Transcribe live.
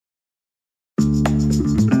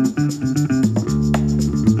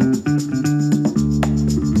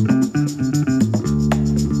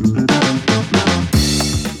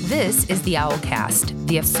the Owlcast,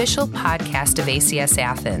 the official podcast of ACS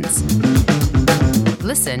Athens.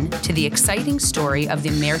 Listen to the exciting story of the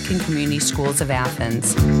American Community Schools of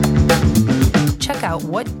Athens. Check out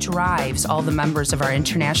what drives all the members of our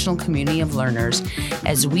international community of learners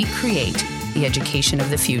as we create the education of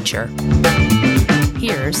the future.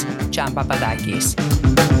 Here's John Papadakis.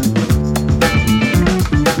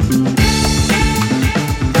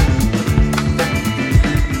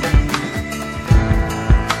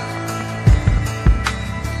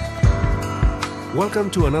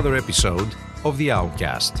 Welcome to another episode of the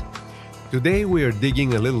Owlcast. Today we are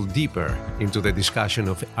digging a little deeper into the discussion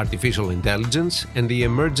of artificial intelligence and the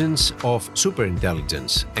emergence of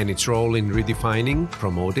superintelligence and its role in redefining,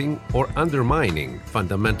 promoting, or undermining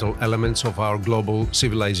fundamental elements of our global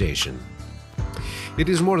civilization. It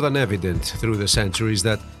is more than evident through the centuries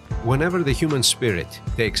that whenever the human spirit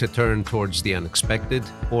takes a turn towards the unexpected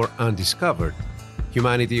or undiscovered,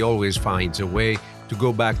 humanity always finds a way to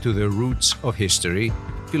go back to the roots of history,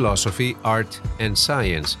 philosophy, art, and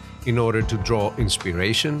science in order to draw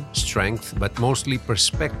inspiration, strength, but mostly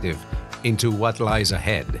perspective into what lies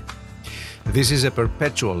ahead. This is a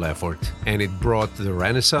perpetual effort, and it brought the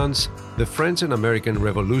Renaissance, the French and American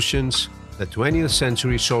revolutions, the 20th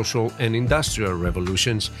century social and industrial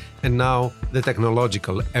revolutions, and now the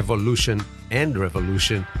technological evolution and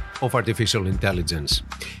revolution of artificial intelligence.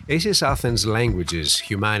 ACS Athens Languages,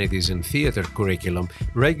 Humanities and Theatre curriculum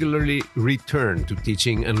regularly return to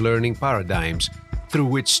teaching and learning paradigms through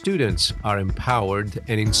which students are empowered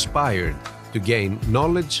and inspired to gain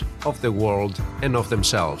knowledge of the world and of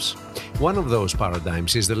themselves. One of those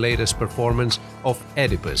paradigms is the latest performance of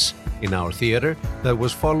Oedipus in our theatre that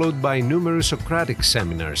was followed by numerous Socratic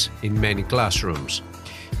seminars in many classrooms.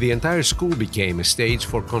 The entire school became a stage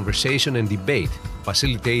for conversation and debate,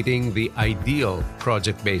 facilitating the ideal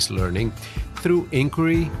project-based learning through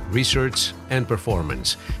inquiry, research, and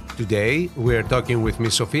performance. Today, we are talking with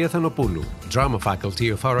Ms. Sofia Thanopoulou, drama faculty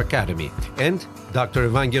of our academy, and Dr.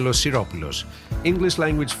 Evangelos Siropoulos, English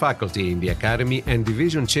language faculty in the academy and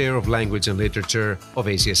division chair of language and literature of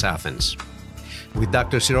ACS Athens. With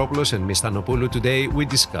Dr. Siropoulos and Ms. Thanopoulou today, we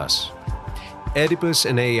discuss Oedipus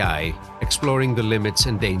and AI, exploring the limits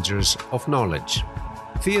and dangers of knowledge,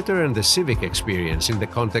 theater and the civic experience in the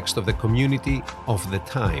context of the community of the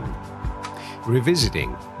time,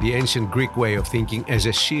 revisiting the ancient Greek way of thinking as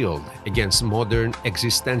a shield against modern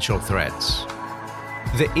existential threats,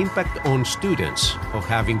 the impact on students of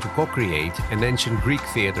having to co-create an ancient Greek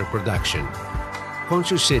theater production,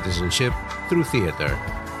 conscious citizenship through theater,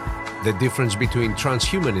 the difference between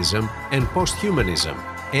transhumanism and posthumanism,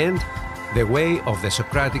 and the way of the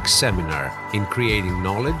Socratic seminar in creating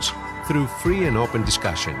knowledge through free and open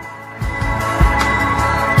discussion.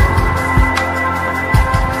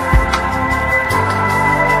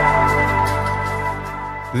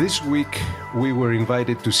 This week, we were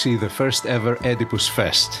invited to see the first ever Oedipus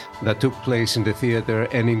Fest that took place in the theater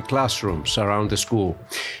and in classrooms around the school.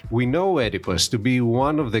 We know Oedipus to be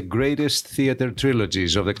one of the greatest theater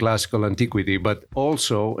trilogies of the classical antiquity, but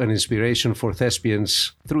also an inspiration for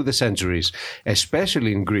thespians through the centuries,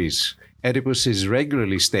 especially in Greece. Oedipus is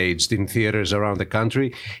regularly staged in theaters around the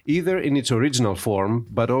country, either in its original form,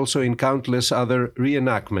 but also in countless other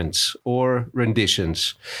reenactments or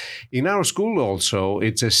renditions. In our school also,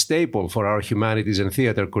 it's a staple for our humanities and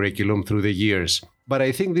theater curriculum through the years. But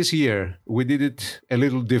I think this year, we did it a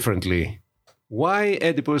little differently. Why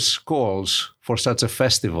Oedipus calls for such a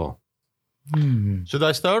festival? Should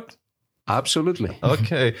I start? Absolutely.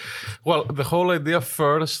 Okay. Well, the whole idea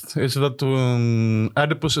first is that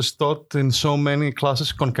Oedipus is taught in so many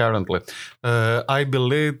classes concurrently. IB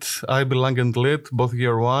Lit, IB Lang & Lit, both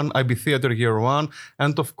year one, IB Theatre year one,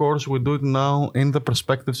 and of course we do it now in the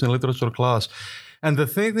Perspectives in Literature class. And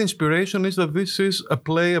the inspiration is that this is a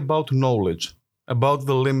play about knowledge, about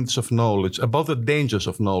the limits of knowledge, about the dangers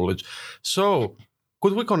of knowledge. So,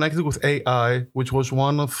 could we connect it with AI, which was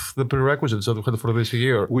one of the prerequisites that we had for this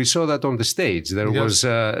year? We saw that on the stage. There was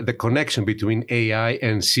the connection between AI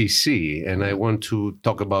and CC, and I want to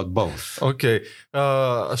talk about both. Okay.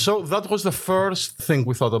 So that was the first thing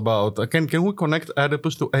we thought about. Can we connect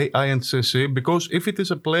Oedipus to AI and CC? Because if it is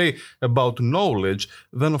a play about knowledge,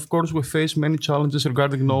 then of course we face many challenges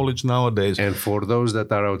regarding knowledge nowadays. And for those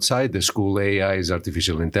that are outside the school, AI is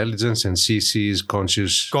artificial intelligence and CC is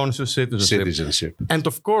conscious citizenship. And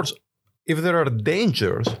of course, if there are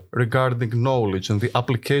dangers regarding knowledge and the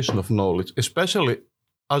application of knowledge, especially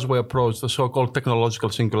as we approach the so-called technological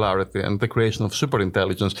singularity and the creation of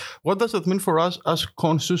superintelligence, what does that mean for us as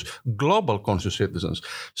global conscious citizens?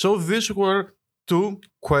 So these were two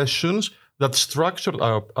questions that structured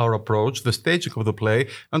our approach, the staging of the play,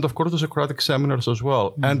 and of course the Socratic seminars as well.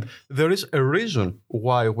 And there is a reason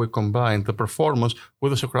why we combine the performance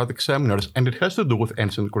with the Socratic seminars, and it has to do with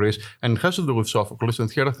ancient Greece, and it has to do with Sophocles.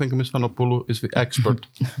 And here I think Ms. Thanopoulou is the expert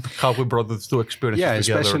how we brought these two experiences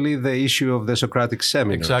together. Especially the issue of the Socratic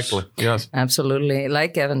seminars. Exactly, yes. Absolutely.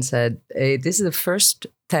 Like Evan said, this is the first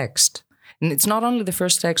text. And it's not only the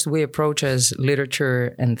first text we approach as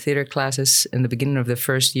literature and theater classes in the beginning of the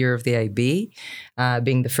first year of the IB,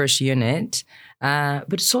 being the first unit,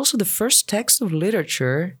 but it's also the first text of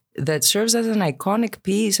literature that serves as an iconic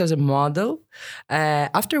piece, as a model,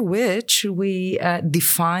 after which we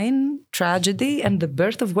define tragedy and the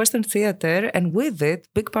birth of Western theater, and with it,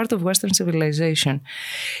 big part of Western civilization.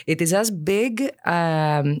 It is as big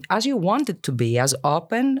as you want it to be, as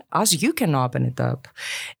open as you can open it up.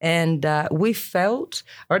 And we felt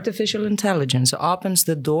artificial intelligence opens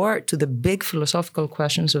the door to the big philosophical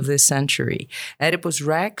questions of this century. Oedipus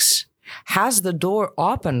Rex has the door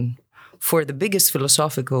open for the biggest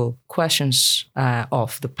philosophical questions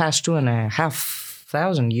of the past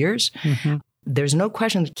 2,500 years. Mm-hmm. There's no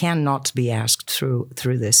question that cannot be asked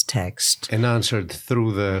through this text. And answered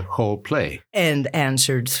through the whole play. And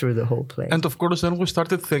answered through the whole play. And of course, then we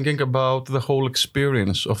started thinking about the whole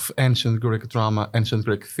experience of ancient Greek drama, ancient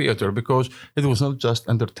Greek theater, because it was not just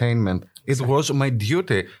entertainment. It was my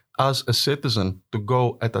duty as a citizen to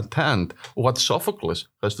go and attend what Sophocles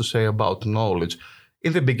has to say about knowledge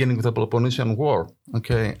in the beginning of the Peloponnesian War,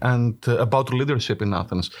 okay, and about leadership in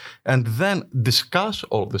Athens, and then discuss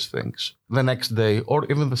all these things the next day or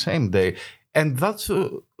even the same day. And that's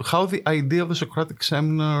how the idea of the Socratic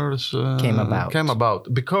seminars came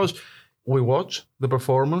about. Because we watch the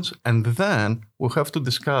performance and then we have to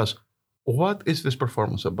discuss what is this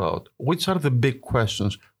performance about? Which are the big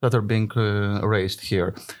questions that are being raised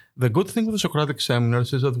here? The good thing with the Socratic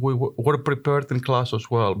seminars is that we were prepared in class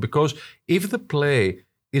as well, because if the play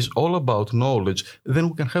is all about knowledge, then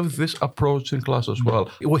we can have this approach in class as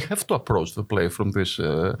well. We have to approach the play from this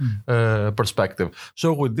perspective.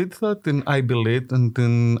 So we did that in IB Lit and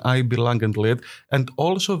in IB Lang and Lit, and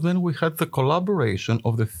also then we had the collaboration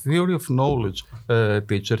of the theory of knowledge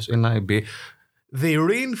teachers in IB. They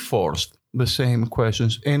reinforced the same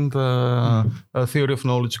questions in the theory of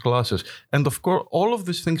knowledge classes. And of course, all of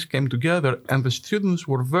these things came together and the students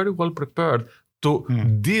were very well prepared to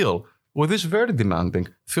deal with these very demanding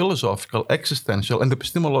philosophical, existential, and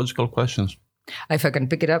epistemological questions. If I can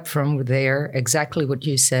pick it up from there, exactly what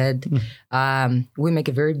you said. We make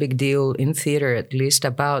a very big deal in theater, at least,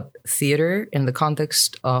 about theater in the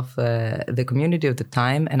context of the community of the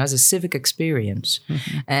time and as a civic experience.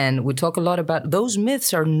 Mm-hmm. And we talk a lot about those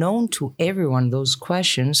myths are known to everyone. Those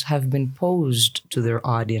questions have been posed to their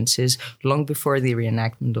audiences long before the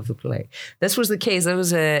reenactment of the play. This was the case.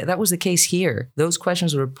 That was the case here. Those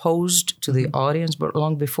questions were posed to the audience, but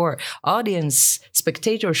long before. Audience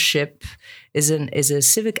spectatorship is a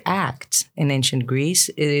civic act in ancient Greece.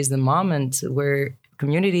 It is the moment where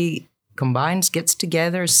community combines, gets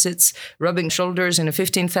together, sits rubbing shoulders in a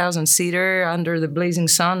 15,000-seater under the blazing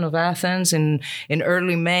sun of Athens in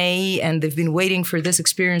early May, and they've been waiting for this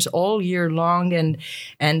experience all year long.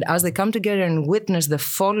 And as they come together and witness the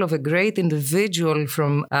fall of a great individual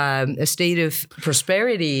from a state of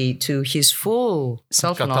prosperity to his full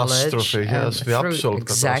self-knowledge, catastrophe, yes, the absolute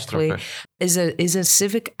catastrophe, is a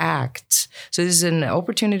civic act. So this is an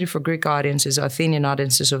opportunity for Greek audiences, Athenian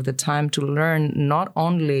audiences of the time, to learn not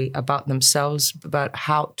only about themselves, but about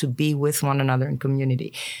how to be with one another in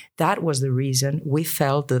community. That was the reason we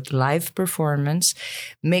felt that live performance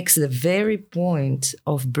makes the very point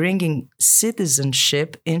of bringing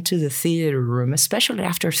citizenship into the theater room, especially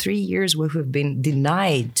after 3 years we have been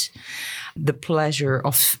denied the pleasure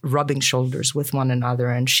of rubbing shoulders with one another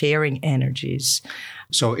and sharing energies.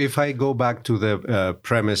 So if I go back to the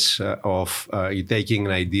premise of taking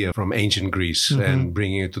an idea from ancient Greece and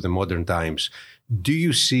bringing it to the modern times, do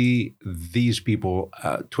you see these people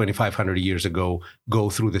 2,500 years ago go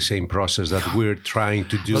through the same process that we're trying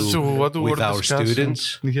to do with our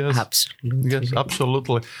students? Yes, absolutely. Yes,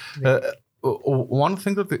 absolutely. One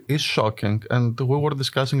thing that is shocking, and we were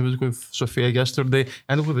discussing this with Sophia yesterday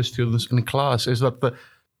and with the students in class, is that the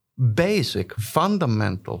basic,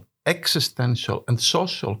 fundamental, existential and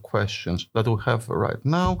social questions that we have right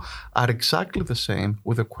now are exactly the same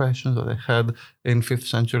with the questions that they had in 5th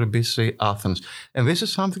century BC Athens. And this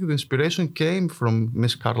is something, the inspiration came from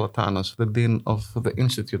Miss Carla Tanas, the dean of the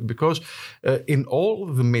Institute, because in all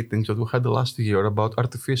the meetings that we had the last year about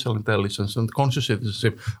artificial intelligence and conscious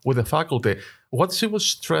citizenship with the faculty, what she was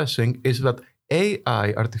stressing is that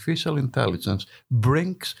AI, artificial intelligence,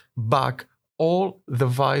 brings back all the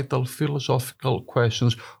vital philosophical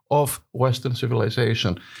questions of Western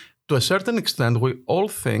civilization. To a certain extent, we all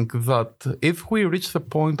think that if we reach the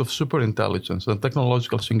point of superintelligence and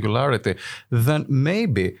technological singularity, then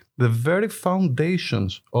maybe the very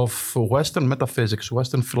foundations of Western metaphysics,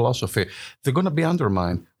 Western philosophy, they're going to be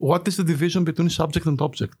undermined. What is the division between subject and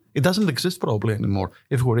object? It doesn't exist probably anymore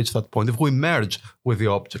if we reach that point, if we merge with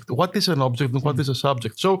the object. What is an object and what is a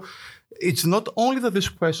subject? So it's not only that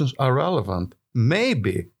these questions are relevant,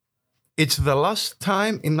 maybe it's the last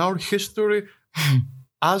time in our history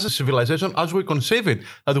as a civilization, as we conceive it,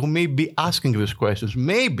 that we may be asking these questions.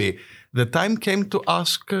 Maybe the time came to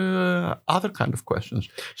ask other kind of questions.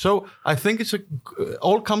 So I think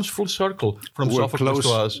all comes full circle from Sophocles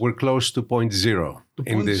to us. We're close to point zero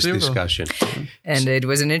in this discussion. And it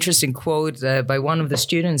was an interesting quote by one of the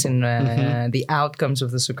students in the outcomes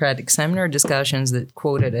of the Socratic seminar discussions that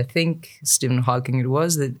quoted, I think Stephen Hawking it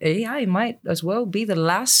was, that AI might as well be the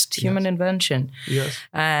last human invention. Yes.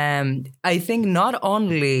 I think not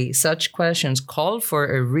only such questions call for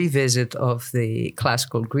a revisit of the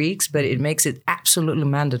classical Greeks, but it makes it absolutely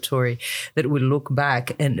mandatory that we look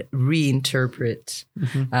back and reinterpret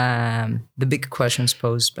the big questions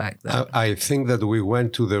posed back then. I think that we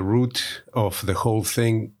went to the root of the whole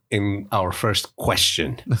thing in our first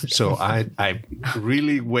question. So I'm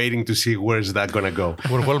really waiting to see where's that going to go.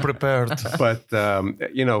 We're well prepared. But,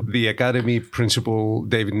 the Academy principal,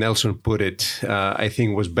 David Nelson, put it, I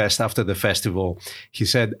think was best after the festival. He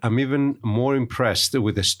said, I'm even more impressed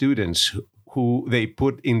with the students who they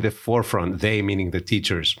put in the forefront, they meaning the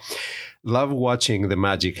teachers. Love watching the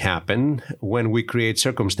magic happen when we create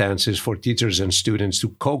circumstances for teachers and students to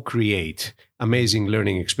co-create amazing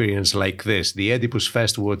learning experience like this. The Oedipus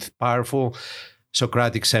Fest with powerful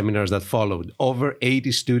Socratic seminars that followed, over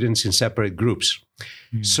 80 students in separate groups.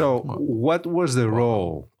 So what was the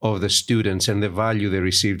role of the students and the value they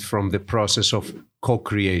received from the process of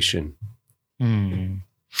co-creation?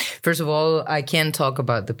 First of all, I can talk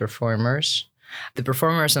about the performers. The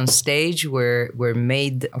performers on stage were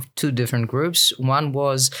made of two different groups. One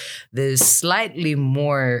was the slightly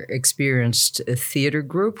more experienced theater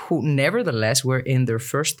group who nevertheless were in their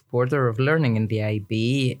first quarter of learning in the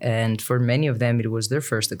IB. And for many of them, it was their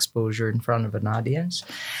first exposure in front of an audience.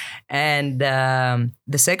 And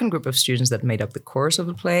the second group of students that made up the course of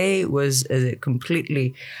the play was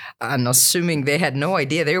completely, I'm assuming they had no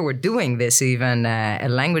idea they were doing this even, a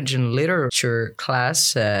language and literature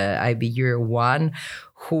class, IB Year 1,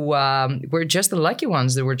 who were just the lucky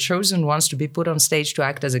ones. They were chosen ones to be put on stage to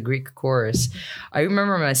act as a Greek chorus. I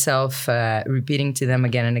remember myself repeating to them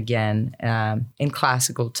again and again, in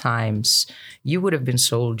classical times, you would have been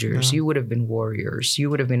soldiers, you would have been warriors,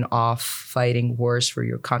 you would have been off fighting wars for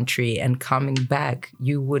your country, and coming back,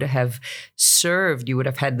 you would have served, you would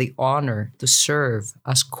have had the honor to serve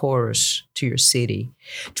as chorus to your city,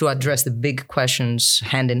 to address the big questions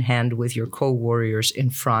hand in hand with your co-warriors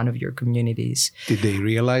in front of your communities. Did they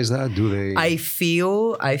realize that? Do they? I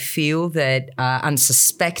feel that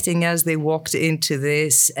unsuspecting as they walked into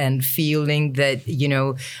this and feeling that,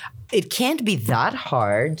 it can't be that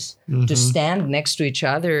hard to stand next to each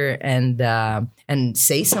other and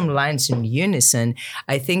say some lines in unison.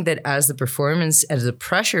 I think that as the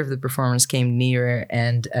pressure of the performance came nearer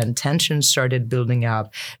and tension started building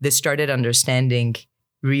up, they started understanding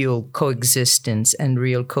real coexistence and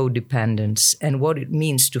real codependence and what it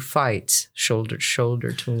means to fight shoulder to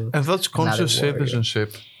shoulder to and that's conscious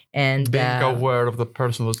citizenship. And being aware of the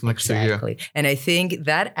person that's next to you. And I think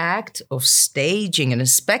that act of staging, and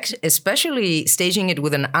especially staging it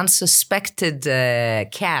with an unsuspected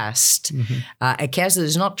cast, a cast that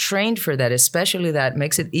is not trained for that, especially that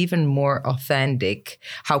makes it even more authentic,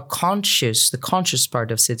 how the conscious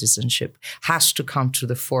part of citizenship has to come to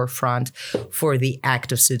the forefront for the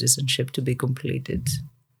act of citizenship to be completed.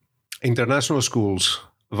 International schools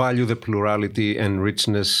value the plurality and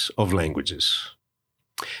richness of languages.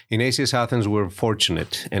 In ACS Athens, we're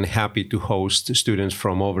fortunate and happy to host students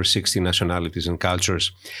from over 60 nationalities and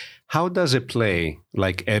cultures. How does a play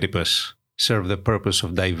like Oedipus serve the purpose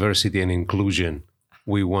of diversity and inclusion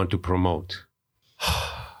we want to promote?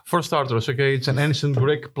 For starters, it's an ancient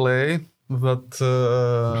Greek play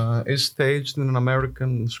that is staged in an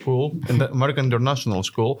American school, in the American International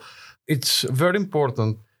School. It's very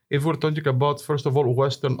important, if we're talking about, first of all,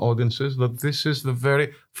 Western audiences, that this is the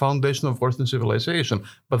very foundation of Western civilization.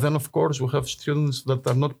 But then, of course, we have students that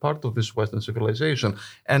are not part of this Western civilization.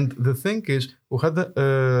 And the thing is, we had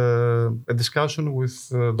a discussion with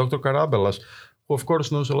Dr. Karabellas, who of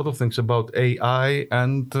course knows a lot of things about AI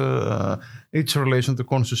and its relation to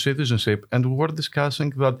conscious citizenship. And we were discussing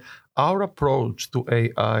that our approach to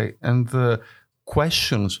AI and the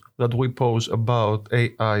questions that we pose about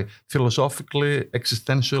AI philosophically,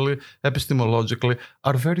 existentially, epistemologically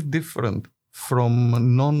are very different from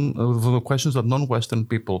the questions that non-Western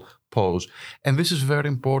people pose. And this is very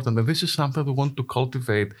important. And this is something we want to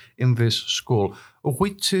cultivate in this school,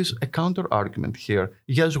 which is a counter-argument here.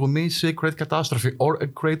 Yes, we may see a great catastrophe or a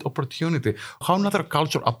great opportunity. How another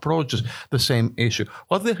culture approaches the same issue.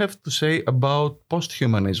 What they have to say about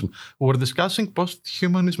post-humanism. We were discussing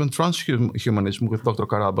post-humanism and transhumanism with Dr.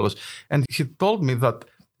 Karaboulos. And he told me that,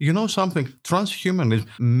 you know something, transhumanism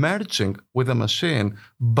merging with a machine,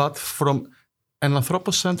 but from an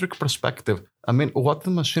anthropocentric perspective. I mean, what the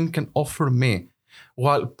machine can offer me.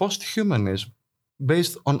 While post-humanism,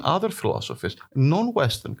 based on other philosophies,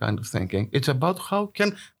 non-Western kind of thinking, it's about how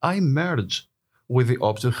can I merge with the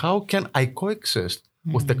object? How can I coexist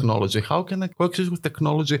with technology? How can I coexist with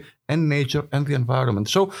technology and nature and the environment?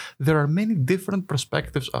 So there are many different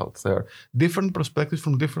perspectives out there, different perspectives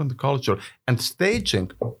from different culture, and staging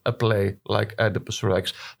a play like Oedipus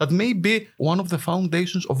Rex that may be one of the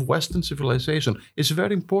foundations of Western civilization is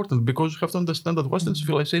very important, because you have to understand that Western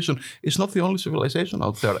civilization is not the only civilization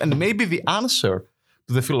out there. And maybe the answer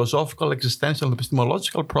to the philosophical, existential, and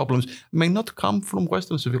epistemological problems may not come from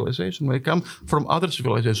Western civilization, may come from other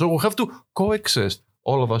civilizations. So we have to coexist,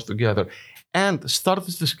 all of us together, and start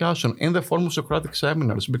this discussion in the form of Socratic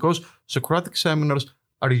seminars, because Socratic seminars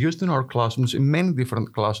are used in our classrooms, in many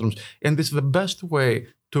different classrooms, and it's the best way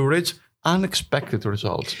to reach unexpected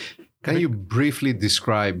results. Can you briefly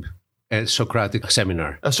describe a Socratic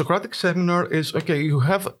seminar? A Socratic seminar is, okay, you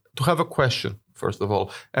have to have a question, first of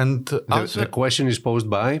all. And the question is posed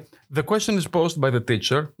by? The question is posed by the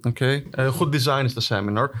teacher, okay, who designs the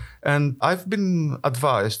seminar. And I've been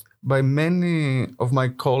advised by many of my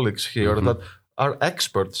colleagues here that are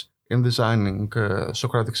experts in designing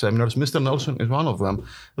Socratic seminars. Mr. Nelson is one of them,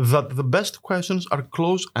 that the best questions are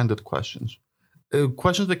close-ended questions.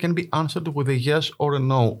 Questions that can be answered with a yes or a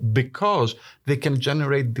no, because they can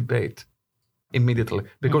generate debate immediately.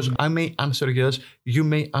 Because I may answer yes, you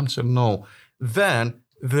may answer no. Then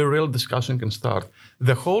the real discussion can start.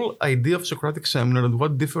 The whole idea of Socratic seminar and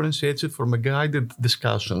what differentiates it from a guided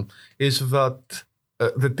discussion is that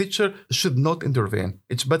the teacher should not intervene.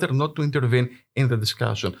 It's better not to intervene in the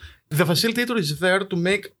discussion. The facilitator is there to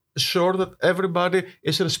make sure that everybody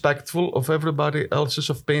is respectful of everybody else's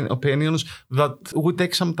opinions, that we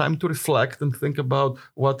take some time to reflect and think about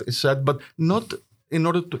what is said, but not in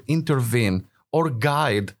order to intervene or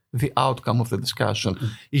guide the outcome of the discussion.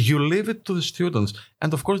 You leave it to the students.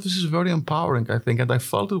 And of course, this is very empowering, I think, and I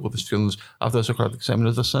felt it with the students after the Socratic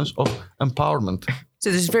seminar, the sense of empowerment. So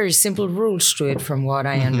there's very simple rules to it from what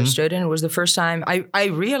I understood. And it was the first time I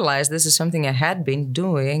realized this is something I had been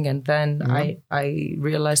doing. And then I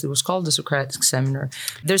realized it was called the Socratic seminar.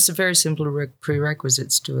 There's a very simple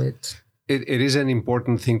prerequisites to it. It is an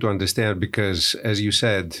important thing to understand because, as you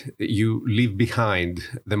said, you leave behind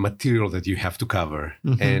the material that you have to cover.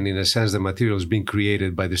 And in a sense, the material is being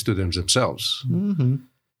created by the students themselves.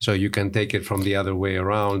 So you can take it from the other way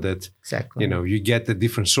around, that, exactly, you know, you get a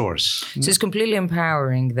different source. So it's completely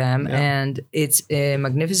empowering them. And it's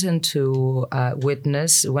magnificent to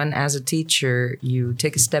witness when, as a teacher, you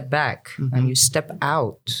take a step back and you step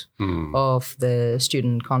out of the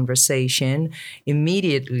student conversation.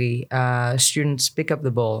 Immediately, students pick up the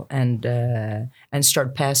ball and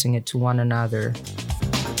start passing it to one another.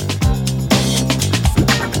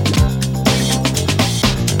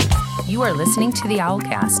 You are listening to the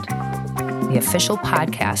Owlcast, the official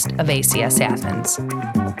podcast of ACS Athens.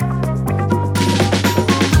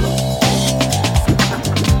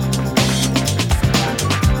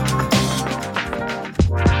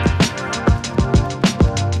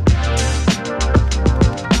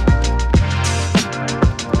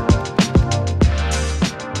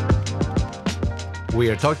 We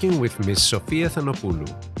are talking with Ms. Sofia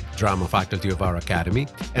Thanopoulou, Drama Faculty of our Academy,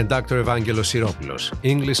 and Dr. Evangelos Siropoulos,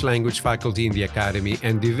 English Language Faculty in the Academy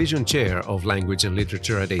and Division Chair of Language and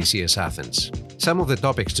Literature at ACS Athens. Some of the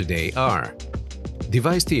topics today are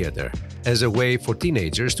device theater as a way for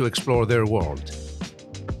teenagers to explore their world,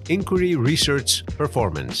 inquiry, research,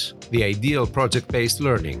 performance, the ideal project-based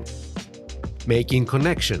learning, making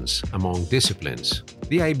connections among disciplines,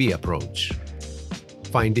 the IB approach,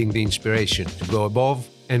 finding the inspiration to go above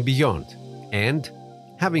and beyond, and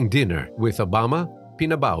having dinner with Obama,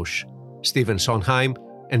 Pina Bausch, Stephen Sondheim,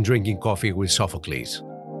 and drinking coffee with Sophocles.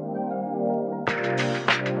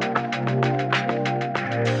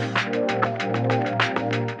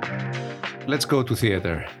 Let's go to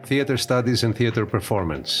theater. Theater studies and theater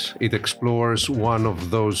performance. It explores one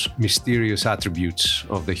of those mysterious attributes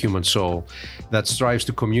of the human soul that strives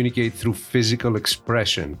to communicate through physical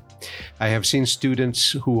expression. I have seen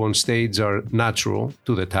students who on stage are natural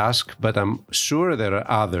to the task, but I'm sure there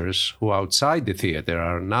are others who outside the theater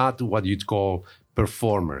are not what you'd call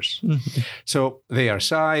performers. So they are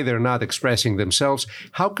shy, they're not expressing themselves.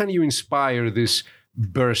 How can you inspire this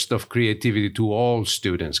burst of creativity to all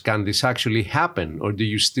students? Can this actually happen, or do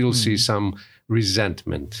you still see some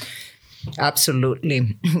resentment?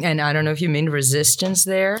 Absolutely. And I don't know if you mean resistance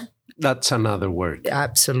there. That's another word.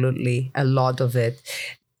 Absolutely. A lot of it.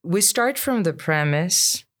 We start from the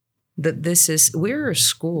premise that we're a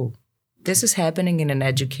school. This is happening in an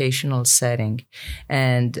educational setting,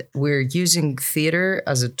 and we're using theater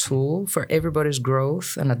as a tool for everybody's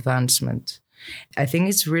growth and advancement. I think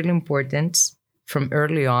it's really important from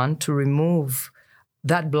early on to remove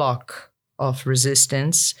that block of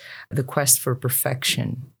resistance, the quest for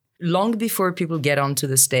perfection. Long before people get onto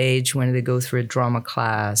the stage, when they go through a drama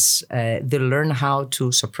class, they learn how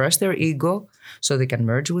to suppress their ego so they can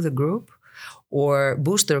merge with a group, or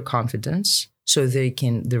boost their confidence so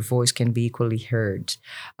their voice can be equally heard.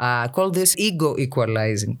 Call this ego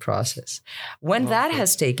equalizing process. When that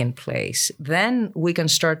has taken place, then we can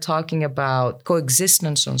start talking about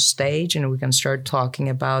coexistence on stage, and we can start talking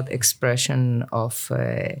about expression of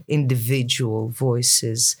individual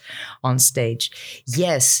voices on stage.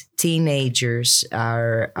 Yes, teenagers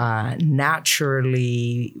are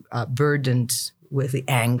naturally burdened with the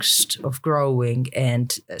angst of growing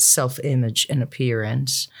and self-image and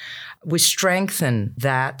appearance. We strengthen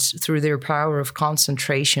that through their power of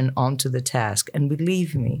concentration onto the task. And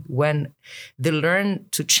believe me, when they learn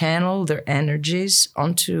to channel their energies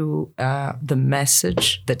onto the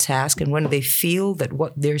message, the task, and when they feel that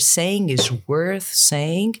what they're saying is worth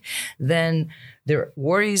saying, then their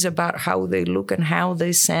worries about how they look and how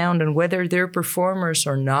they sound and whether they're performers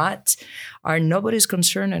or not are nobody's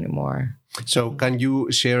concern anymore. So can you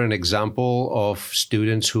share an example of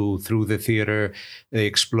students who, through the theater, they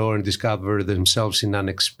explore and discover themselves in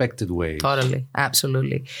unexpected ways? Totally.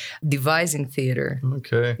 Absolutely. Devising theater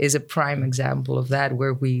is a prime example of that,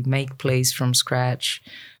 where we make plays from scratch.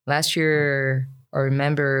 Last year, I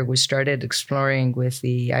remember we started exploring with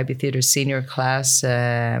the IB Theater senior class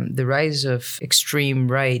the rise of extreme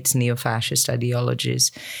right neo-fascist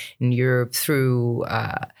ideologies in Europe through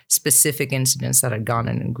specific incidents that had gone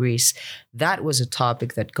on in Greece. That was a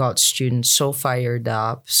topic that got students so fired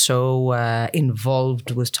up, so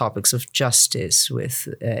involved with topics of justice, with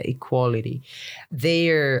equality.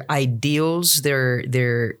 Their ideals,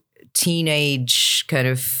 their teenage kind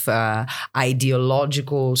of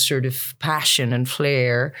ideological sort of passion and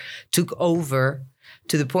flair took over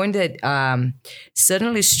to the point that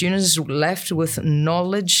suddenly students left with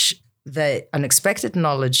knowledge, that unexpected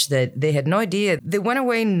knowledge that they had no idea. They went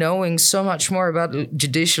away knowing so much more about the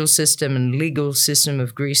judicial system and legal system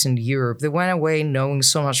of Greece and Europe. They went away knowing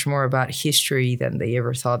so much more about history than they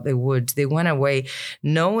ever thought they would. They went away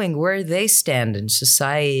knowing where they stand in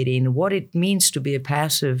society and what it means to be a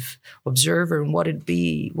passive observer, and what it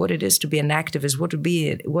is to be an activist,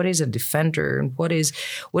 what is a defender, and what is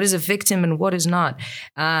a victim and what is not.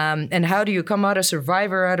 And how do you come out a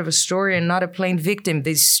survivor out of a story and not a plain victim?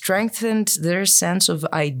 They strengthened their sense of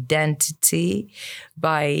identity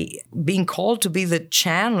by being called to be the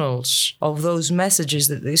channels of those messages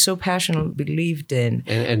that they so passionately believed in.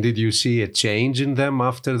 And did you see a change in them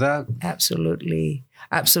after that? Absolutely.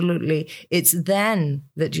 Absolutely. It's then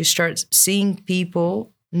that you start seeing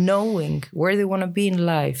people knowing where they want to be in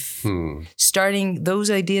life, starting those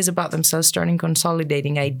ideas about themselves, starting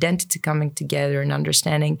consolidating, identity coming together and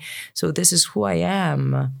understanding, so this is who I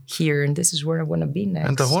am here and this is where I want to be next.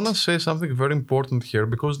 And I want to say something very important here,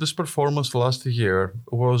 because this performance last year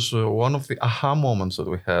was one of the aha moments that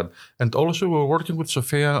we had. And also we were working with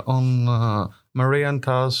Sofia on Maria and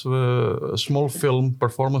Tas, a small film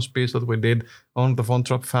performance piece that we did on the Von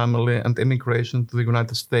Trapp family and immigration to the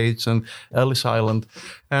United States and Ellis Island.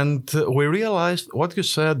 And we realized what you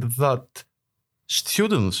said, that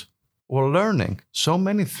students were learning so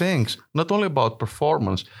many things, not only about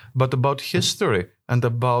performance, but about history and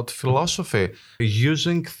about philosophy,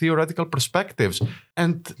 using theoretical perspectives.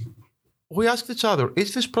 And we asked each other,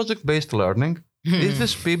 is this project-based learning? Is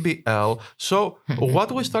this PBL? So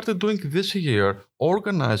what we started doing this year,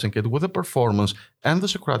 organizing it with the performance and the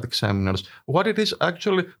Socratic seminars, what it is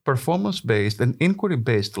actually performance-based and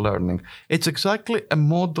inquiry-based learning. It's exactly a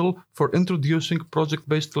model for introducing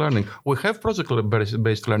project-based learning. We have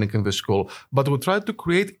project-based learning in the school, but we try to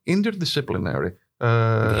create interdisciplinary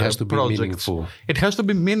it has to be projects. meaningful. It has to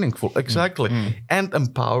be meaningful, exactly, and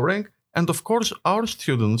empowering. And of course, our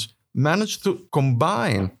students manage to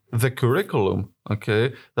combine the curriculum,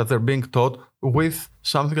 that they're being taught with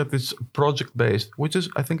something that is project-based, which is,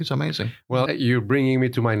 I think, is amazing. Well, you're bringing me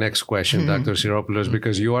to my next question, Dr. Siropoulos,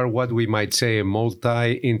 because you are what we might say a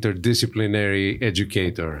multi-interdisciplinary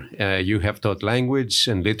educator. You have taught language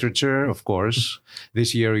and literature, of course.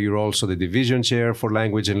 This year, you're also the division chair for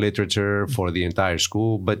language and literature for the entire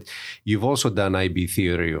school. But you've also done IB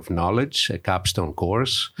Theory of Knowledge, a capstone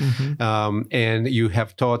course. And you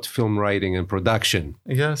have taught film writing and production.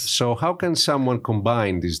 Yes. So how can someone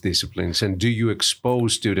combine these disciplines? And do you expose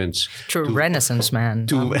students True Renaissance man.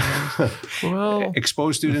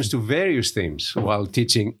 expose students to various themes while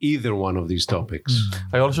teaching either one of these topics?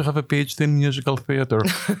 I also have a PhD in musical theater.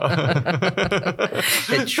 A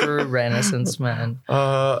true Renaissance man.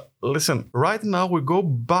 Listen, right now we go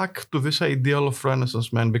back to this ideal of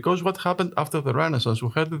Renaissance man, because what happened after the Renaissance, we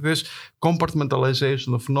had this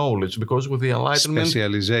compartmentalization of knowledge, because with the Enlightenment...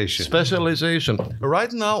 Specialization.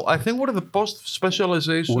 Right now, I think we're in the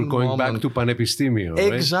post-specialization We're going moment. back to Panepistemio,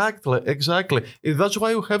 right? Exactly. That's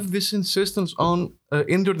why you have this insistence on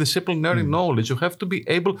interdisciplinary knowledge. You have to be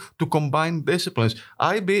able to combine disciplines.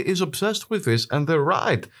 IB is obsessed with this, and they're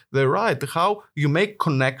right. How you make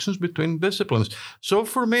connections between disciplines. So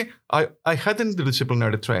for me, I had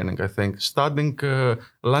interdisciplinary training, I think, studying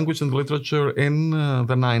language and literature in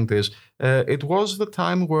the 90s. It was the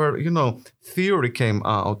time where, theory came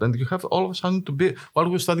out, and you have all of a sudden to be, while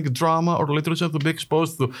we're studying drama or literature, to be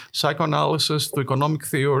exposed to psychoanalysis, to economic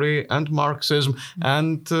theory, and Marxism,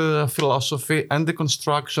 and philosophy, and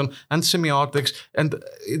deconstruction, and semiotics. And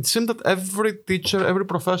it seemed that every teacher, every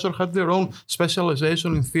professor had their own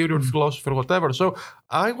specialization in theory or philosophy or whatever. So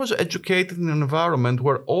I was educated in an environment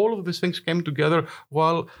where all of these things came together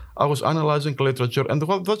while I was analyzing literature. And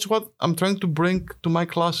that's what I'm trying to bring to my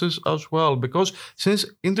classes as well, because since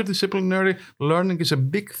interdisciplinary learning is a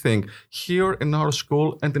big thing here in our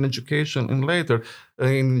school and in education and later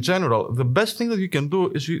in general, the best thing that you can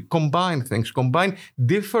do is you combine things, combine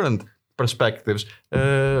different perspectives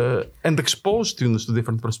and expose students to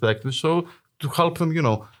different perspectives, so to help them,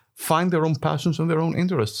 find their own passions and their own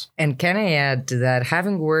interests. And can I add to that,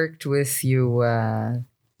 having worked with you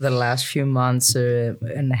the last few months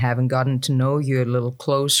and having gotten to know you a little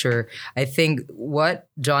closer, I think what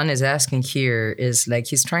John is asking here is like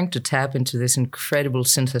he's trying to tap into this incredible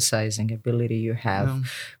synthesizing ability you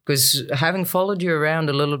have. Because having followed you around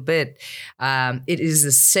a little bit, it is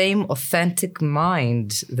the same authentic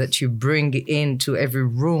mind that you bring into every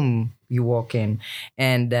room you walk in.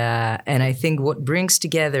 And I think what brings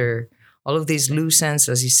together all of these loose ends,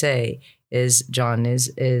 as you say, is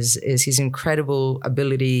his incredible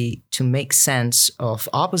ability to make sense of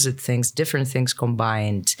opposite things, different things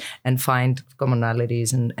combined, and find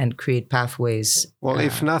commonalities and create pathways. Well,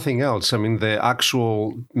 if nothing else, the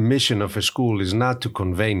actual mission of a school is not to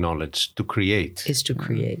convey knowledge, to create. Is to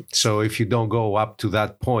create. So if you don't go up to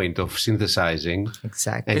that point of synthesizing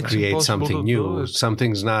and create something new,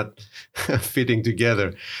 something's not fitting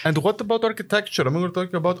together. And what about architecture? We're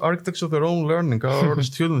talking about architects of their own learning, our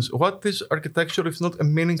students. What is architecture if not a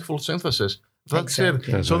meaningful synthesis? That's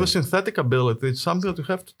it. So the synthetic ability is something that you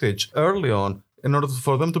have to teach early on in order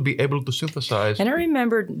for them to be able to synthesize. And I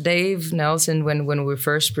remember Dave Nelson, when we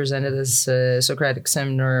first presented this Socratic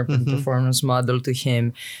seminar performance model to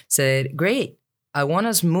him, said, great, I want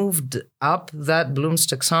us moved up that Bloom's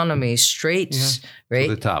taxonomy straight, right?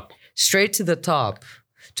 To the top. Straight to the top,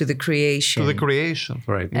 to the creation. To the creation.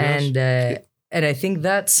 Right. And I think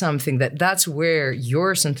that's something that's where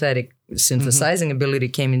your synthesizing ability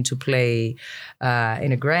came into play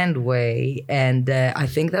in a grand way. And I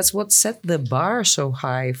think that's what set the bar so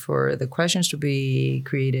high for the questions to be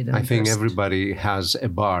created. I think everybody has a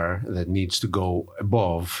bar that needs to go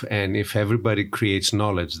above. And if everybody creates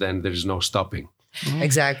knowledge, then there's no stopping.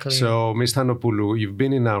 Exactly. So, Ms. Thanopoulou, you've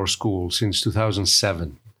been in our school since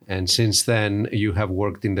 2007. And since then, you have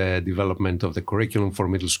worked in the development of the curriculum for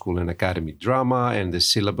middle school and academy drama and the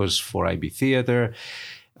syllabus for IB Theater.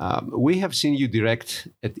 We have seen you direct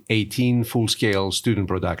at 18 full-scale student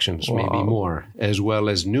productions, maybe more, as well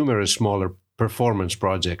as numerous smaller performance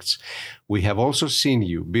projects. We have also seen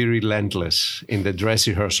you be relentless in the dress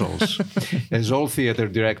rehearsals, as all theater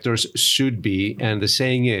directors should be. And the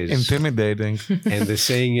saying is... intimidating. And the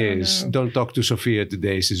saying is, don't talk to Sophia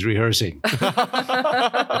today, she's rehearsing.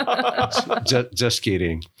 Just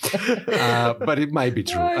kidding. But it might be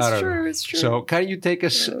true. No, I don't know. it's true. So can you take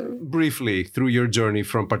us briefly through your journey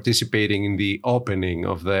from participating in the opening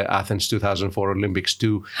of the Athens 2004 Olympics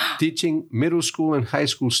to teaching middle school and high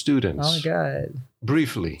school students? Oh my God.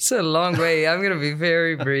 Briefly. It's a long way. I'm going to be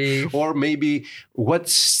very brief. Or maybe what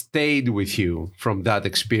stayed with you from that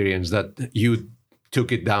experience that you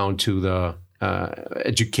took it down to the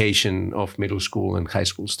education of middle school and high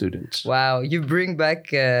school students? Wow, you bring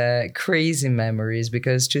back crazy memories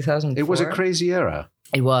because 2004... It was a crazy era.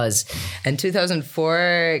 It was. And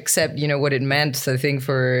 2004, except, what it meant, I think,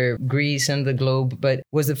 for Greece and the globe, but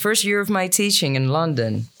was the first year of my teaching in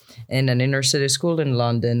London, in an inner city school in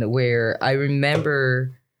London, where I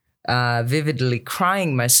remember vividly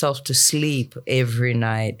crying myself to sleep every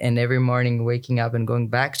night and every morning waking up and going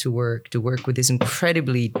back to work with these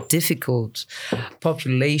incredibly difficult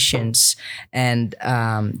populations and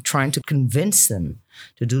trying to convince them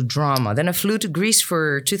to do drama. Then I flew to Greece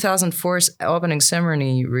for 2004's opening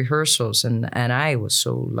ceremony rehearsals, and I was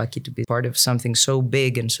so lucky to be part of something so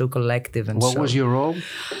big and so collective. And what was your role?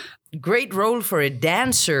 Great role for a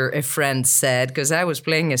dancer, a friend said, because I was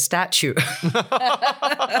playing a statue.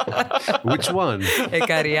 Which one? A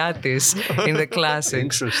Kariatis in the classics.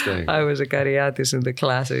 Interesting. I was a Kariatis in the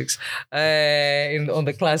classics. On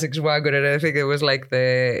the classics wagon, and I think it was like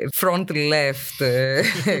the front left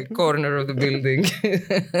corner of the building.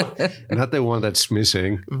 Not the one that's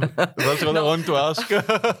missing. That's what I want to ask.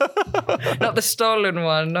 Not the stolen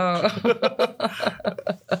one, no.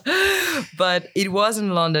 But it was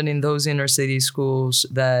in London, in those inner city schools,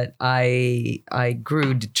 that I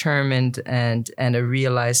grew determined and I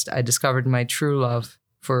realized I discovered my true love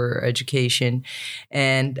for education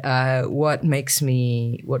and what makes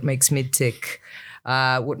me tick,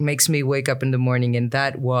 what makes me wake up in the morning, and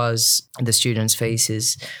that was the students'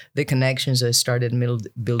 faces, the connections I started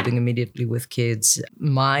building immediately with kids,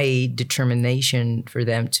 my determination for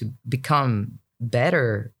them to become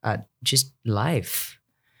better at just life.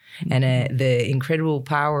 And the incredible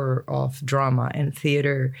power of drama and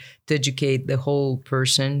theater to educate the whole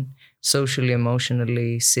person, socially,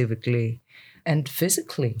 emotionally, civically, and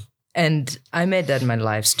physically. And I made that my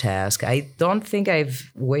life's task. I don't think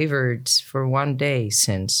I've wavered for one day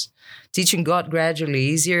since. Teaching got gradually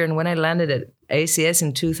easier, and when I landed at ACS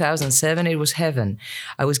in 2007, it was heaven.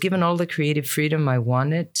 I was given all the creative freedom I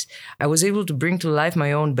wanted. I was able to bring to life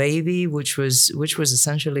my own baby, which was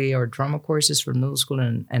essentially our drama courses for middle school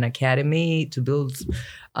and academy, to build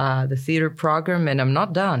the theater program, and I'm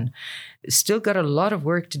not done. Still got a lot of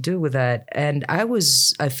work to do with that. And I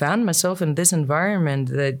found myself in this environment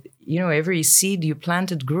that, every seed you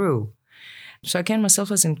planted grew. So I count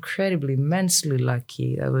myself as incredibly, immensely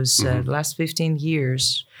lucky. I was, the last 15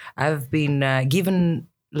 years, I've been given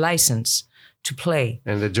license to play.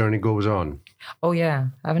 And the journey goes on. Oh, yeah.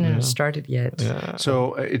 I haven't even started yet. Yeah.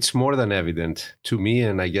 So it's more than evident to me,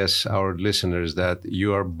 and I guess our listeners, that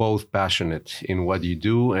you are both passionate in what you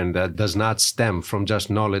do, and that does not stem from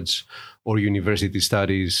just knowledge or university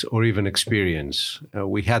studies or even experience.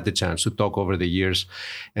 We had the chance to talk over the years,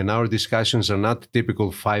 and our discussions are not the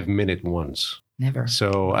typical 5-minute ones. Never.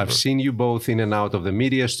 So I've seen you both in and out of the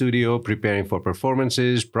media studio, preparing for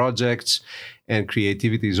performances, projects, and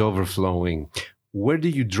creativity is overflowing. Where do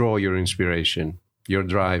you draw your inspiration, your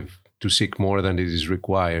drive to seek more than it is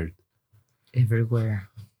required? Everywhere.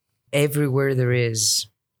 Everywhere there is.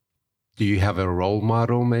 Do you have a role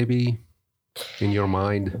model, maybe, in your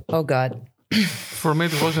mind? Oh, God. For me,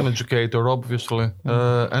 it was an educator, obviously.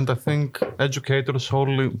 And I think educators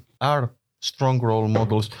wholly are strong role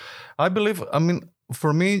models. I believe,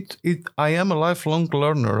 for me, I am a lifelong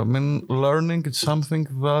learner. Learning is something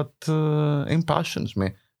that impassions me.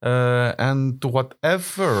 And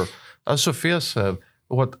whatever, as Sophia said,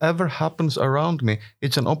 whatever happens around me,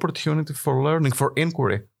 it's an opportunity for learning, for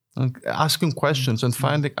inquiry, and asking questions and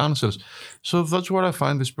finding answers. So that's where I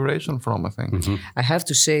find inspiration from, I think. Mm-hmm. I have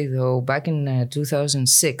to say, though, back in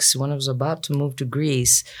 2006, when I was about to move to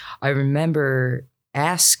Greece, I remember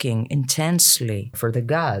asking intensely for the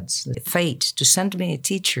gods, the fate, to send me a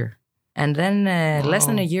teacher. And then less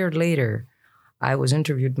than a year later, I was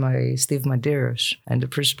interviewed by Steve Madeiros and the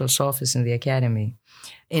principal's office in the academy.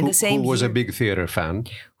 Who was a big theater fan.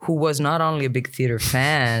 Who was not only a big theater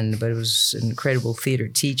fan, but was an incredible theater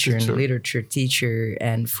teacher and literature teacher.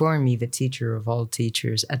 And for me, the teacher of all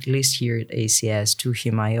teachers, at least here at ACS. To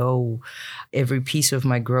him, I owe every piece of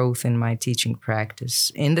my growth in my teaching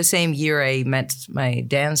practice. In the same year, I met my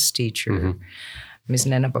dance teacher, Ms.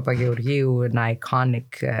 Nena Papageorgiou, an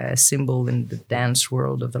iconic symbol in the dance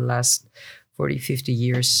world of the last 40, 50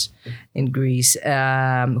 years in Greece,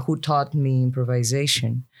 who taught me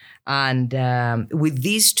improvisation. And with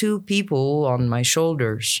these two people on my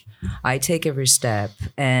shoulders, I take every step.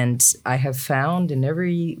 And I have found in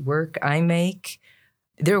every work I make,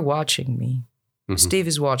 they're watching me. Mm-hmm. Steve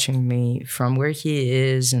is watching me from where he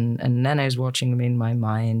is, and Nana is watching me in my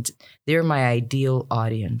mind. They're my ideal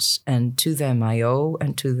audience. And to them I owe,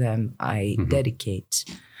 and to them I dedicate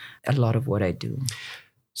a lot of what I do.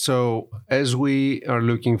 So as we are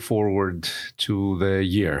looking forward to the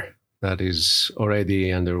year that is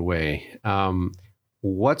already underway,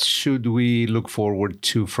 what should we look forward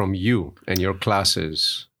to from you and your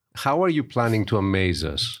classes? How are you planning to amaze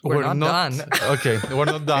us? We're not done. Okay, we're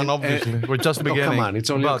not done, obviously. We're just beginning. Oh, come on, it's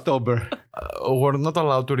only October. We're not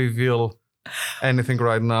allowed to reveal anything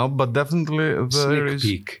right now, but definitely there is...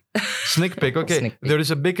 Sneak peek, okay. Sneak peek. There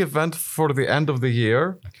is a big event for the end of the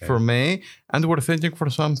year, for May, and we're thinking for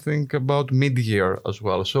something about mid-year as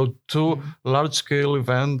well. So two large-scale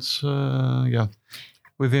events,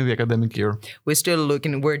 within the academic year. We're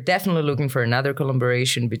definitely looking for another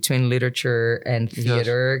collaboration between literature and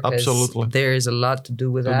theater. Yes, absolutely. There's a lot to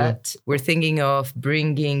do with that. We're thinking of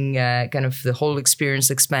bringing kind of the whole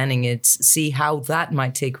experience, expanding it, see how that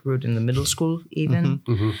might take root in the middle school even.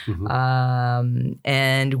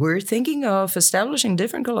 And we're thinking of establishing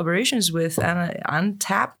different collaborations with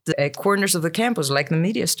untapped corners of the campus, like the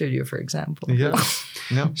media studio, for example. Yeah.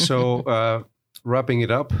 So wrapping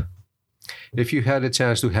it up, if you had a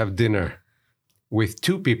chance to have dinner with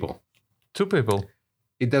two people,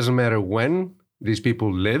 it doesn't matter when these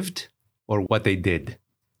people lived or what they did.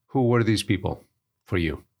 Who were these people for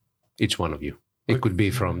you? Each one of you. It could be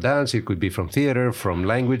from dance, it could be from theater, from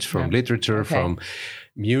language, from literature, from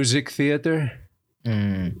music theater.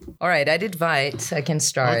 All right, I can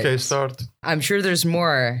start. Okay, start. I'm sure there's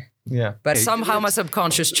more. Yeah. But somehow my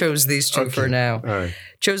subconscious chose these two for now. All right.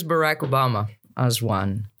 Chose Barack Obama as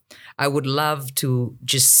one. I would love to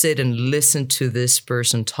just sit and listen to this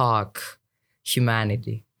person talk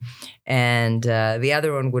humanity. And the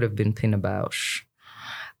other one would have been Pina Bausch,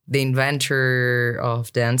 the inventor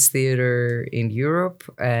of dance theater in Europe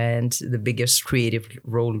and the biggest creative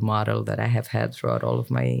role model that I have had throughout all of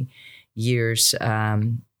my years,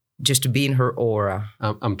 just to be in her aura.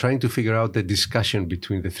 I'm trying to figure out the discussion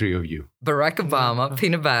between the three of you. Barack Obama,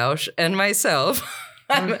 Pina Bausch, and myself.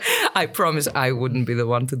 I promise I wouldn't be the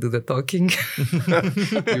one to do the talking.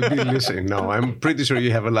 You'll be listening. No, I'm pretty sure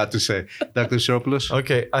you have a lot to say. Dr. Siropoulos?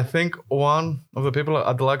 Okay, I think one of the people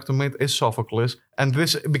I'd like to meet is Sophocles. And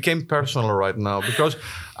this became personal right now because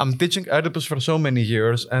I'm teaching Oedipus for so many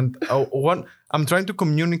years. And I'm trying to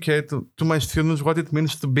communicate to my students what it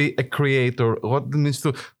means to be a creator, what it means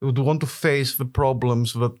to want to face the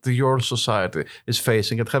problems that your society is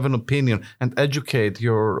facing and have an opinion and educate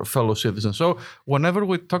your fellow citizens. So whenever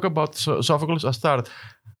we talk about Sophocles, I start,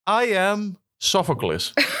 I am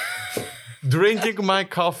Sophocles. Drinking my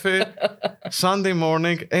coffee Sunday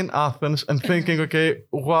morning in Athens and thinking, okay,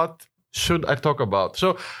 what should I talk about?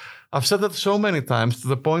 So I've said that so many times to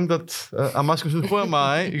the point that I'm asking, who am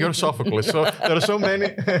I? You're Sophocles. So there are so many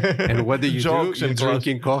and what do you jokes do? You're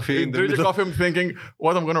drinking coffee? Drinking coffee, I'm thinking,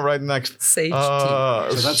 what I'm going to write next. Sage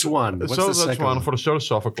tea. So that's one. What's the that's second one for sure,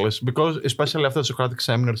 Sophocles, because especially after Socratic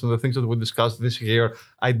seminars and the things that we discussed this year,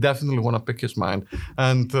 I definitely want to pick his mind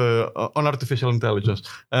and on artificial intelligence.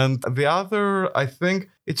 And the other, I think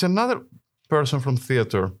it's another person from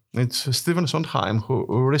theater. It's Stephen Sondheim, who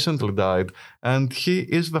recently died. And he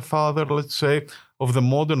is the father, let's say, of the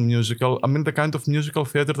modern musical. I mean, the kind of musical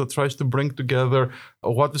theater that tries to bring together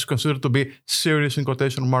what is considered to be serious, in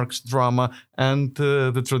quotation marks, drama and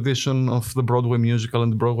the tradition of the Broadway musical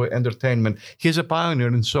and the Broadway entertainment. He's a pioneer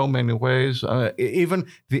in so many ways. Even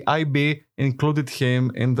the IB included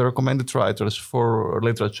him in the recommended writers for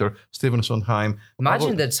literature, Stephen Sondheim.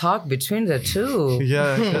 Imagine the talk between the two.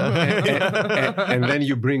 Yeah. and then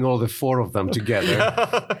you bring all the four of them together.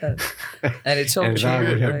 And it's so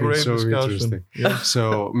interesting. Yeah.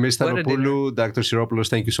 So, Ms. Stanopoulou, Dr. Siropoulos,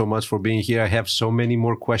 thank you so much for being here. I have so many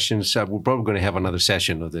more questions. We're probably going to have another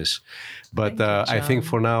session of this. But I think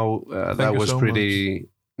for now, that was pretty,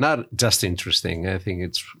 not just interesting. I think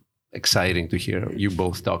it's exciting to hear you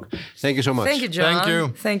both talk. Thank you so much. Thank you, John. Thank you.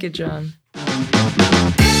 Thank you, John.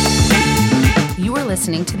 You are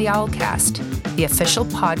listening to the Owlcast, the official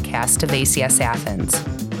podcast of ACS Athens.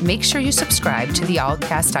 Make sure you subscribe to the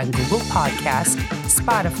Owlcast on Google Podcasts,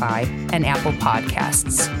 Spotify, and Apple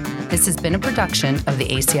Podcasts. This has been a production of the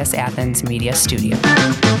ACS Athens Media Studio.